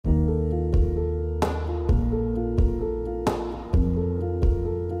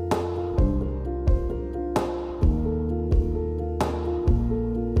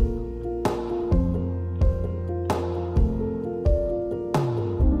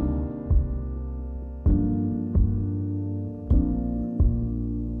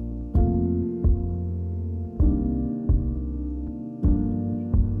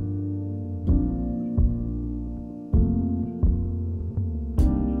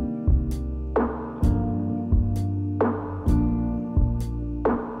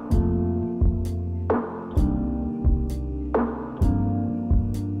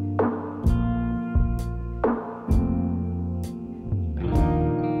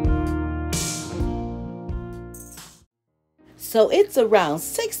So it's around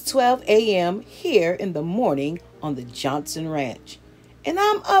 6:12 a.m. here in the morning on the Johnson Ranch. And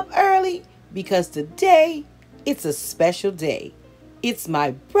I'm up early because today it's a special day. It's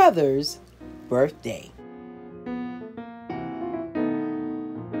my brother's birthday.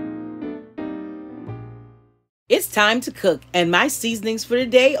 It's time to cook, and my seasonings for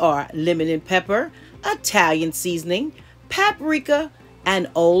today are lemon and pepper, Italian seasoning, paprika,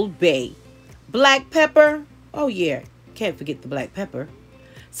 and Old Bay. Black pepper, oh yeah, can't forget the black pepper.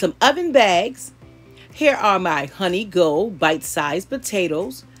 Some oven bags. Here are my honey gold bite-sized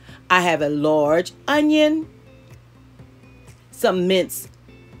potatoes. I have a large onion, some minced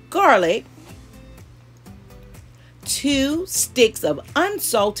garlic, 2 sticks of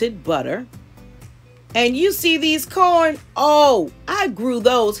unsalted butter. And you see these corn? Oh, I grew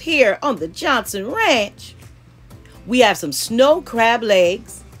those here on the Johnson Ranch. We have some snow crab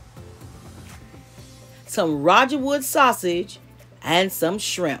legs, some Rogerwood sausage, and some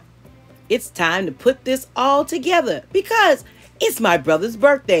shrimp. It's time to put this all together because it's my brother's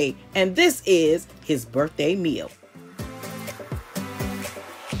birthday and this is his birthday meal.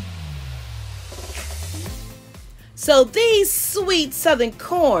 So these sweet southern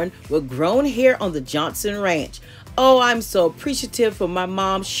corn were grown here on the Johnson Ranch. Oh, I'm so appreciative for my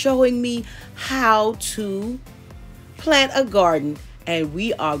mom showing me how to plant a garden, and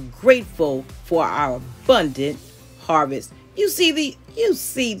we are grateful for our abundant harvest. You see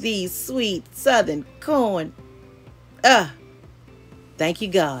these sweet southern corn. Thank you,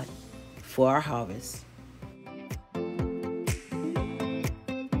 God, for our harvest.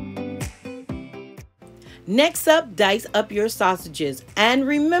 Next up, dice up your sausages. And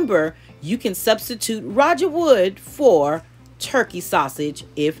remember, you can substitute Rogerwood for turkey sausage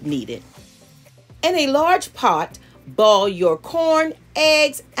if needed. In a large pot, boil your corn,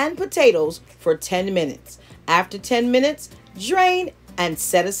 eggs, and potatoes for 10 minutes. After 10 minutes, drain and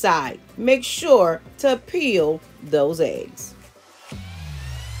set aside. Make sure to peel those eggs.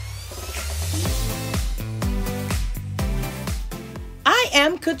 I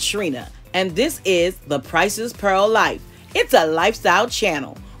am Katrina, and this is the Priceless Pearl Life. It's a lifestyle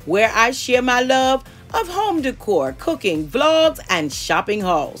channel where I share my love of home decor, cooking, vlogs, and shopping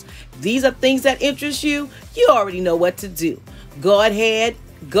hauls. These are things that interest you. You already know what to do. Go ahead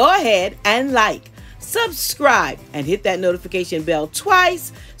and like, subscribe, and hit that notification bell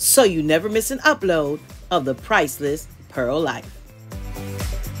twice so you never miss an upload of the Priceless Pearl Life.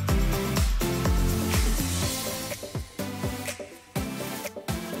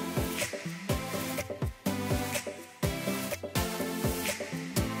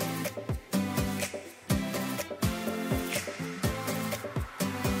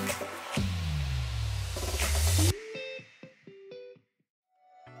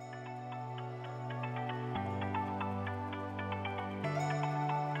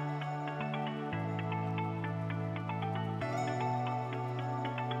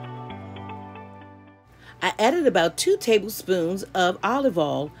 I added about 2 tablespoons of olive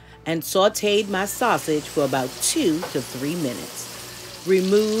oil and sauteed my sausage for about 2 to 3 minutes.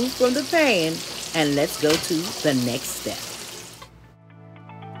 Remove from the pan and let's go to the next step.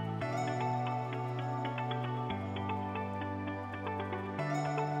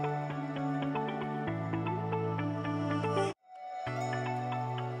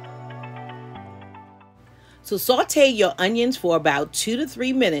 So saute your onions for about 2 to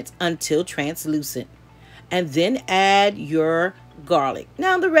 3 minutes until translucent. And then add your garlic.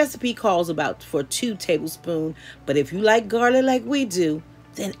 Now the recipe calls for 2 tablespoons, but if you like garlic like we do,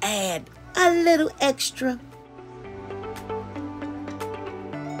 then add a little extra.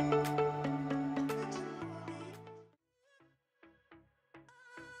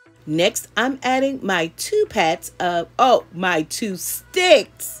 Next, I'm adding my 2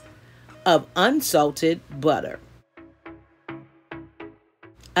 sticks of unsalted butter.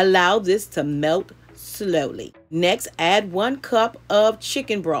 Allow this to melt slowly. Next, add 1 cup of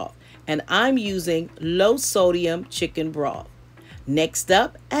chicken broth, and I'm using low sodium chicken broth. Next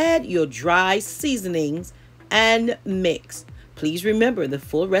up, add your dry seasonings and mix. Please remember the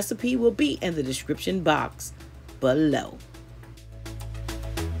full recipe will be in the description box below.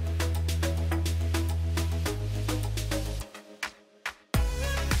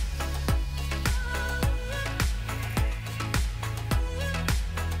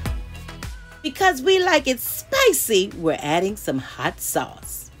 Because we like it spicy, we're adding some hot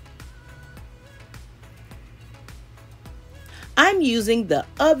sauce. I'm using the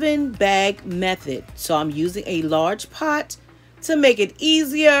oven bag method, so I'm using a large pot to make it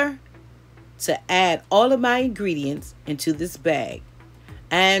easier to add all of my ingredients into this bag.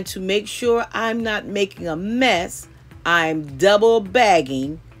 And to make sure I'm not making a mess, I'm double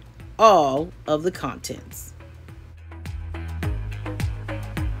bagging all of the contents.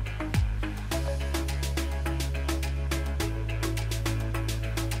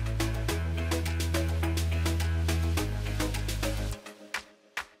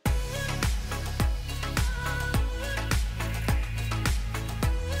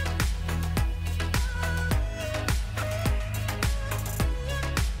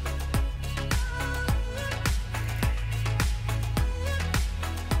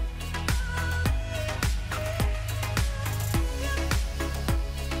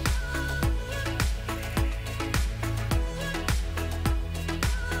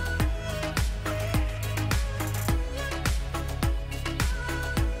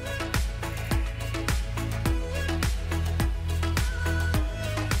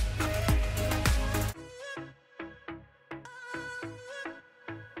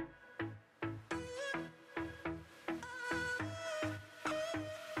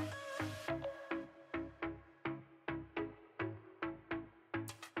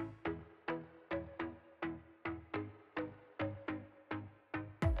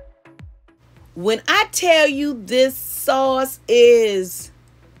 When I tell you this sauce is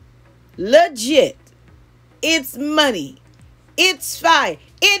legit, it's money, it's fire,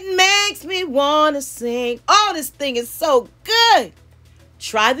 it makes me want to sing. Oh, this thing is so good.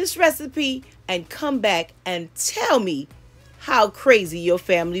 Try this recipe and come back and tell me how crazy your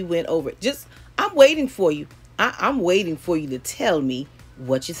family went over it. I'm waiting for you. I'm waiting for you to tell me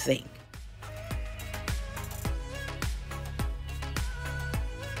what you think.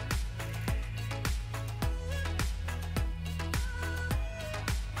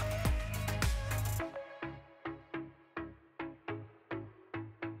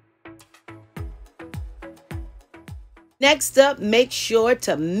 Next up, make sure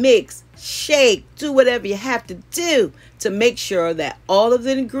to mix, shake, do whatever you have to do to make sure that all of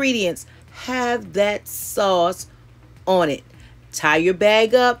the ingredients have that sauce on it. Tie your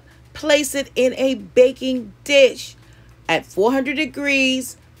bag up, place it in a baking dish at 400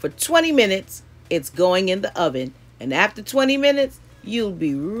 degrees for 20 minutes. It's going in the oven, and after 20 minutes, you'll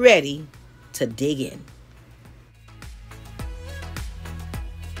be ready to dig in.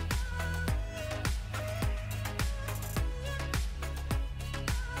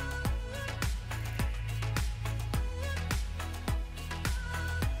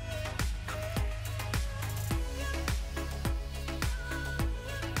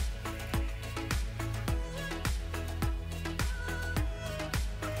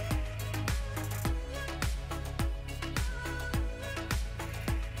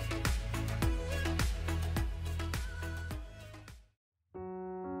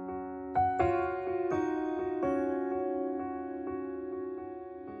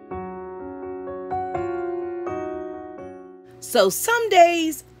 So some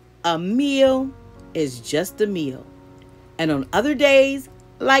days a meal is just a meal. And on other days,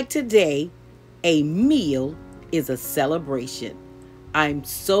 like today, a meal is a celebration. I'm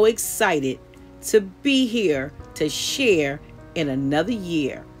so excited to be here to share in another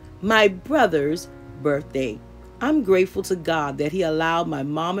year, my brother's birthday. I'm grateful to God that He allowed my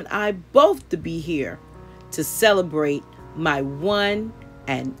mom and I both to be here to celebrate my one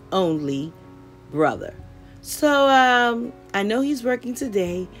and only brother. So I know he's working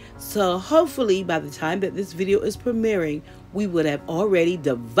today, so hopefully by the time that this video is premiering, we would have already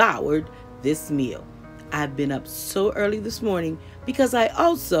devoured this meal. I've been up so early this morning because I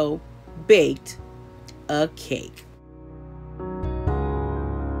also baked a cake.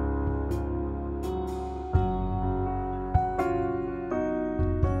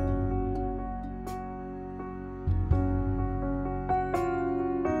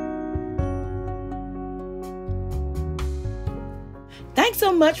 Thanks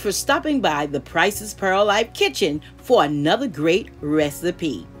so much for stopping by the Priceless Pearl Life Kitchen for another great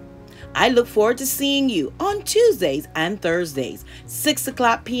recipe. I look forward to seeing you on Tuesdays and Thursdays, 6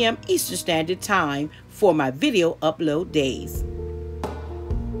 o'clock p.m. Eastern Standard Time for my video upload days.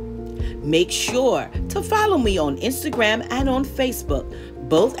 Make sure to follow me on Instagram and on Facebook,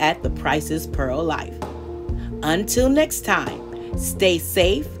 both at the Priceless Pearl Life. Until next time, stay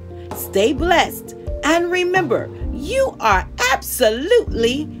safe, stay blessed, and remember, you are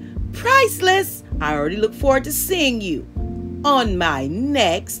absolutely priceless. I already look forward to seeing you on my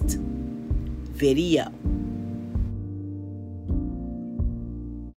next video.